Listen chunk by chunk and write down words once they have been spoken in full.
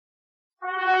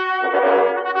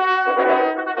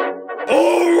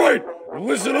Alright,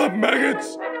 listen up,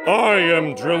 maggots! I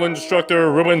am drill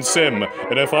instructor Ruben Sim,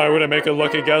 and if I were to make a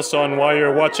lucky guess on why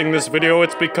you're watching this video,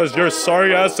 it's because your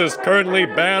sorry ass is currently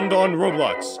banned on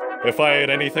Roblox. If I had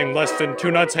anything less than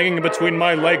 2 nuts hanging between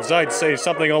my legs, I'd say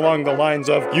something along the lines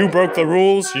of, you broke the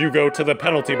rules, you go to the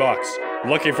penalty box.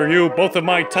 Lucky for you, both of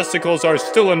my testicles are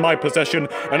still in my possession,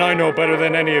 and I know better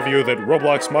than any of you that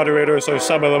Roblox moderators are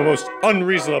some of the most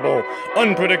unreasonable,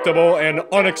 unpredictable, and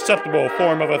unacceptable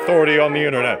form of authority on the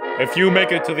internet. If you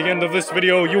make it to the end of this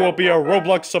video, you will be a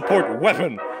Roblox support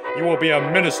weapon. You will be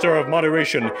a minister of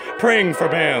moderation, praying for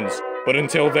bans. But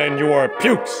until then, you are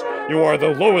pukes. You are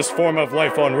the lowest form of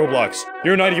life on Roblox.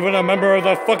 You're not even a member of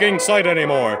the fucking site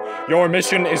anymore. Your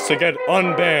mission is to get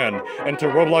unbanned. And to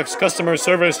Roblox customer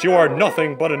service, you are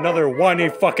nothing but another whiny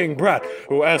fucking brat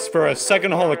who asked for a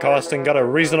second Holocaust and got a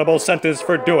reasonable sentence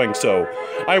for doing so.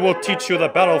 I will teach you the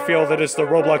battlefield that is the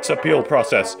Roblox appeal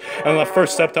process. And the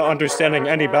first step to understanding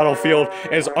any battlefield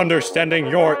is understanding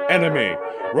your enemy.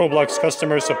 Roblox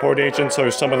customer support agents are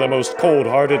some of the most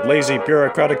cold-hearted, lazy,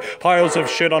 bureaucratic piles of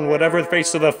shit on whatever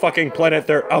face of the fucking planet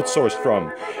they're outsourced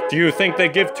from. Do you think they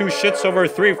give 2 shits over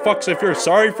 3 fucks if you're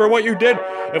sorry for what you did?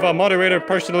 If a moderator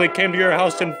personally came to your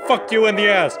house and fucked you in the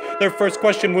ass, their first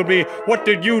question would be, what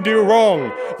did you do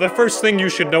wrong? The first thing you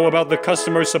should know about the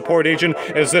customer support agent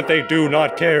is that they do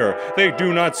not care. They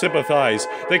do not sympathize.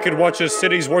 They could watch a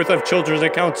city's worth of children's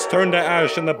accounts turn to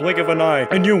ash in the blink of an eye,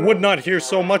 and you would not hear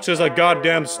so much as a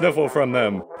goddamn sniffle from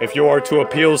them. If you are to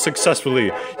appeal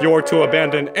successfully, you are to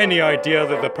abandon any idea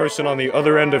that the person on the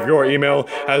other end of your email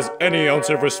has any ounce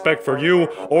of respect for you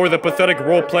or the pathetic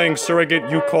role-playing surrogate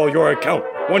you call your account.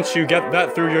 Once you get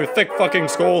that through your thick fucking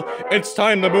skull, it's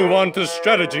time to move on to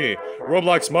strategy.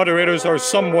 Roblox moderators are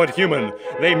somewhat human.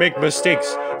 They make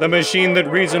mistakes. The machine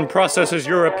that reads and processes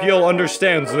your appeal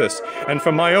understands this. And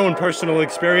from my own personal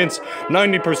experience,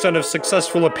 90% of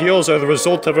successful appeals are the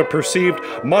result of a perceived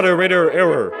moderator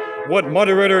error. What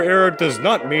moderator error does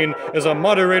not mean is a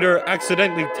moderator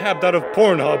accidentally tabbed out of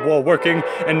Pornhub while working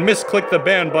and misclicked the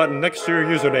ban button next to your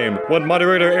username. What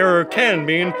moderator error can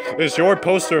mean is your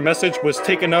post or message was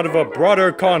taken out of a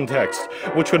broader context,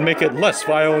 which would make it less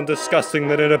vile and disgusting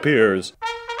than it appears.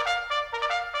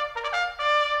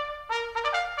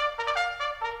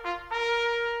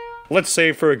 Let's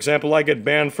say, for example, I get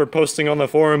banned for posting on the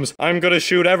forums, "I'm gonna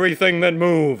shoot everything that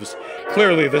moves."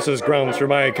 Clearly, this is grounds for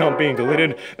my account being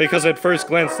deleted, because at first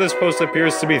glance this post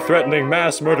appears to be threatening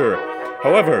mass murder.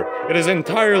 However, it is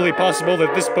entirely possible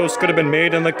that this post could have been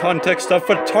made in the context of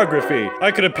photography.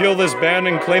 I could appeal this ban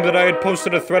and claim that I had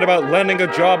posted a thread about landing a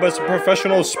job as a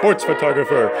professional sports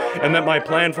photographer, and that my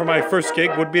plan for my first gig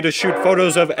would be to shoot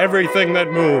photos of everything that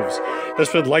moves.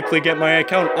 This would likely get my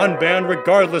account unbanned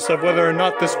regardless of whether or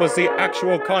not this was the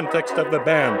actual context of the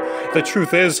ban. The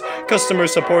truth is, customer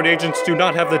support agents do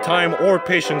not have the time or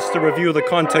patience to review the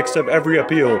context of every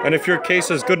appeal, and if your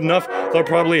case is good enough, they'll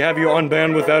probably have you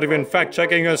unbanned without even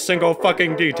fact-checking a single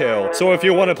fucking detail. So if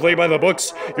you want to play by the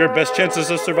books, your best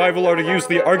chances of survival are to use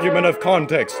the argument of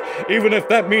context, even if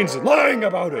that means lying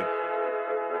about it.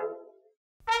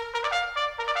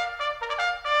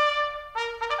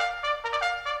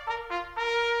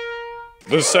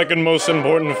 The second most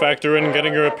important factor in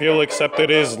getting your appeal accepted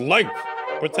is length.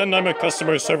 Pretend I'm a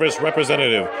customer service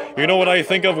representative. You know what I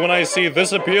think of when I see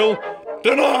this appeal?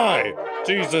 Deny!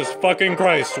 Jesus fucking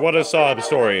Christ, what a sob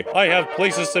story. I have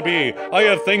places to be. I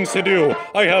have things to do.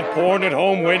 I have porn at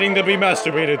home waiting to be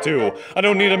masturbated to. I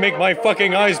don't need to make my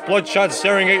fucking eyes bloodshot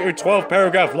staring at your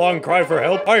 12-paragraph long cry for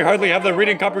help. I hardly have the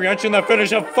reading comprehension to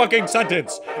finish a fucking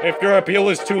sentence. If your appeal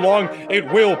is too long,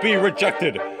 it will be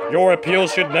rejected. Your appeal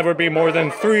should never be more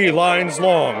than 3 lines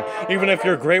long. Even if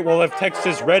your great wall of text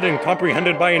is read and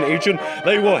comprehended by an agent,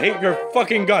 they will hate your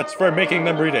fucking guts for making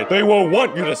them read it. They will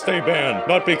want you to stay banned,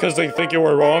 not because they think you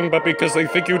were wrong, but because they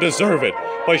think you deserve it.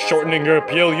 By shortening your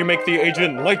appeal, you make the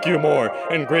agent like you more,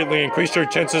 and greatly increase your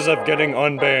chances of getting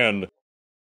unbanned.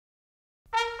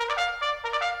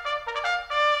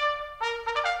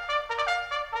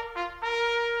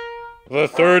 The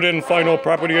third and final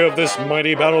property of this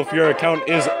mighty battle for your account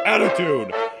is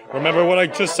attitude. Remember what I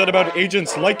just said about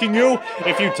agents liking you?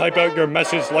 If you type out your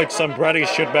message like some bratty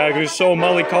shitbag who's so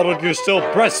mollycoddled you're still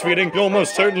breastfeeding, you'll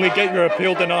most certainly get your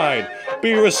appeal denied.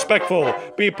 Be respectful,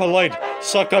 be polite,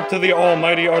 suck up to the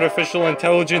almighty artificial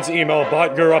intelligence email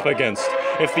bot you're up against.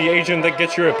 If the agent that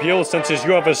gets your appeal senses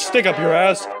you have a stick up your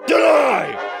ass,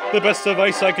 deny! The best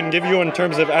advice I can give you in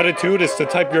terms of attitude is to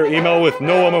type your email with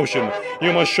no emotion.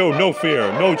 You must show no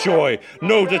fear, no joy,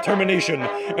 no determination.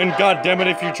 And goddammit,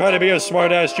 if you try to be a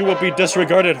smartass, you will be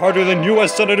disregarded harder than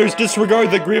US senators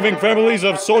disregard the grieving families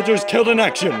of soldiers killed in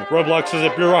action. Roblox is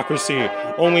a bureaucracy,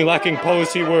 only lacking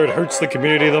policy where it hurts the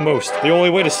community the most. The only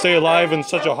way to stay alive in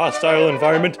such a hostile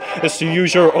environment is to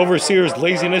use your overseer's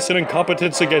laziness and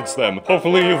incompetence against them.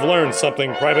 Hopefully you've learned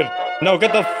something, Private. Now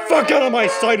get the fuck out of my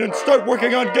sight and start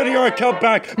working on getting your account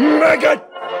back, maggot!